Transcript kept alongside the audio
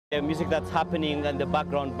The music that's happening in the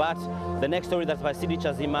background, but the next story that's by Sidi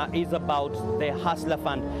Chazima is about the Hustler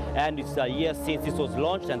Fund, and it's a year since this was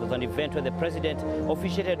launched, and there's an event where the president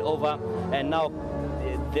officiated over, and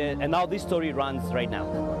now this story runs right now.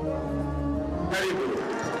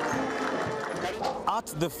 At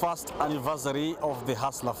the first anniversary of the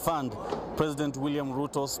Hustler Fund, President William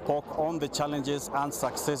Ruto spoke on the challenges and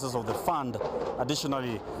successes of the fund.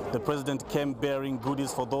 Additionally, the president came bearing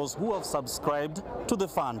goodies for those who have subscribed to the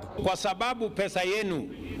fund. Kwa sababu pesa yenu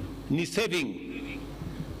ni saving,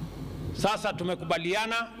 sasa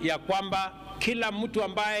tumekubaliana ya kwamba kila mtu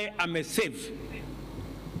ambaye amesave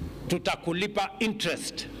tutakulipa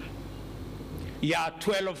interest ya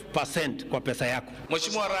 12% kwa pesa yako.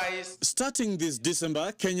 Mheshimiwa Rais. Starting this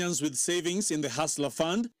December, Kenyans with savings in the Hustler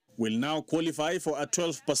Fund will now qualify for a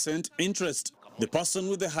 12% interest. The person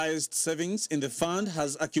with the highest savings in the fund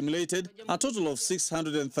has accumulated a total of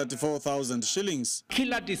 634,000 shillings.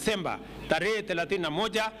 Kila December, tarehe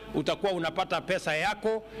 31 utakuwa unapata pesa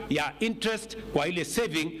yako ya interest kwa ile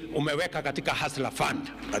saving umeweka katika Hustler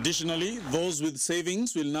Fund. Additionally, those with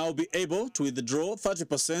savings will now be able to withdraw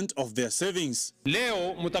 30% of their savings.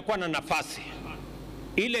 Leo mutakuwa na nafasi.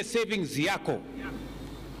 Ile savings yako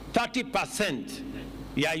 30%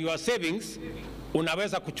 ya your savings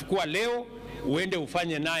unaweza kuchukua leo uende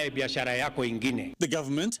ufanye naye biashara yako ingine. The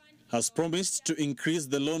government has promised to increase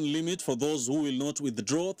the loan limit for those who will not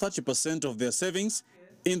withdraw 30% of their savings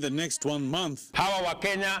in the next 1 month. Hawa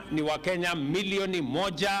Wakenya ni Wakenya milioni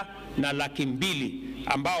 1.2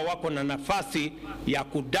 ambao wako na nafasi ya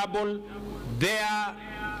kudouble their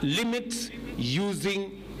limits using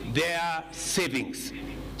their savings,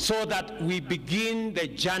 so that we begin the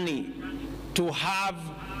journey to have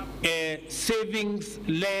a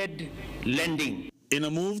savings-led lending. In a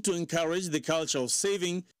move to encourage the culture of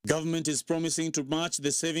saving, government is promising to match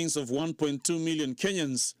the savings of 1.2 million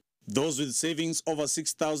Kenyans. Those with savings over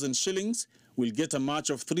 6,000 shillings will get a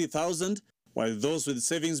match of 3,000, while those with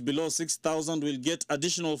savings below 6,000 will get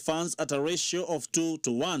additional funds at a ratio of 2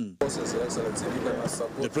 to 1.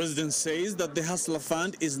 The president says that the Hustler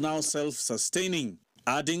Fund is now self-sustaining,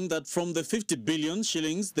 adding that from the 50 billion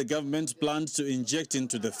shillings the government planned to inject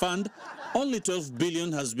into the fund, only 12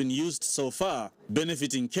 billion has been used so far,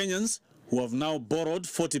 benefiting Kenyans who have now borrowed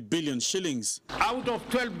 40 billion shillings. Out of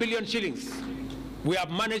 12 billion shillings, we have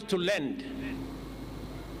managed to lend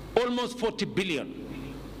almost 40 billion.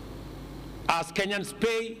 As Kenyans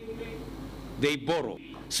pay, they borrow.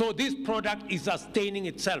 So this product is sustaining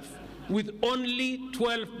itself. With only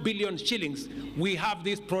 12 billion shillings, we have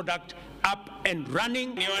this product up and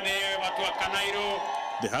running.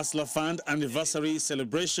 The Hustler Fund anniversary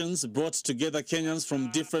celebrations brought together Kenyans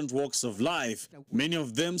from different walks of life, many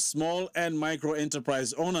of them small and micro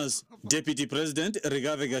enterprise owners. Deputy President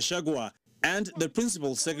Rigathi Gachagua and the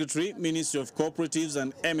Principal Secretary, Ministry of Cooperatives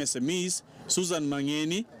and MSMEs, Susan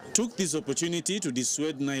Mangeni, took this opportunity to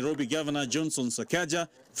dissuade Nairobi Governor Johnson Sakaja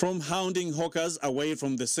from hounding hawkers away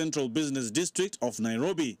from the central business district of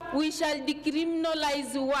Nairobi. We shall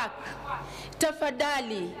decriminalize work.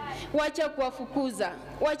 Tafadhali, wacha kuwafukuza,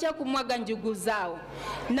 wacha kumwaga njugu zao.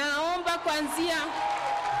 Naomba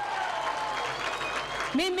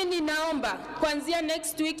mimi ninaomba kuanzia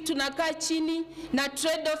next week tunakaa chini na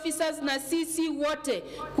trade officers na sisi wote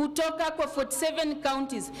kutoka kwa 47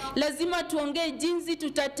 counties. Lazima tuongee jinsi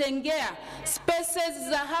tutatengea spaces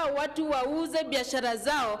za hao watu wauze biashara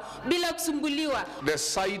zao bila kusumbuliwa. The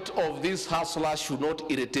sight of these hustlers should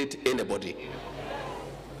not irritate anybody.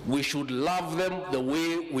 We should love them the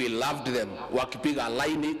way we loved them wakipiga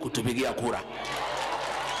laini kutupigia kura.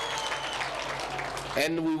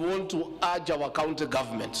 And we want to urge our county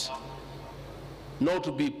governments not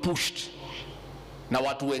to be pushed na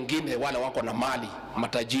watu wengine wale wako na mali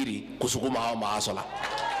matajiri kusukuma hao mahasala.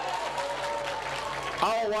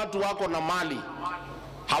 Hao watu wako na mali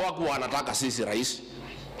hawakuwa wanataka sisi rais,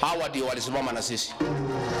 hawa ndio walisimama na sisi.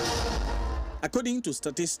 According to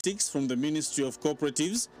statistics from the Ministry of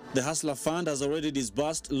Cooperatives, the Hustler Fund has already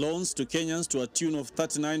disbursed loans to Kenyans to a tune of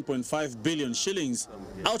 39.5 billion shillings.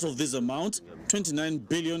 Out of this amount, 29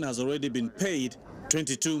 billion has already been paid.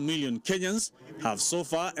 22 million Kenyans have so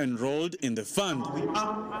far enrolled in the fund.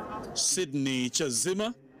 Sydney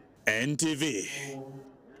Chazima, NTV.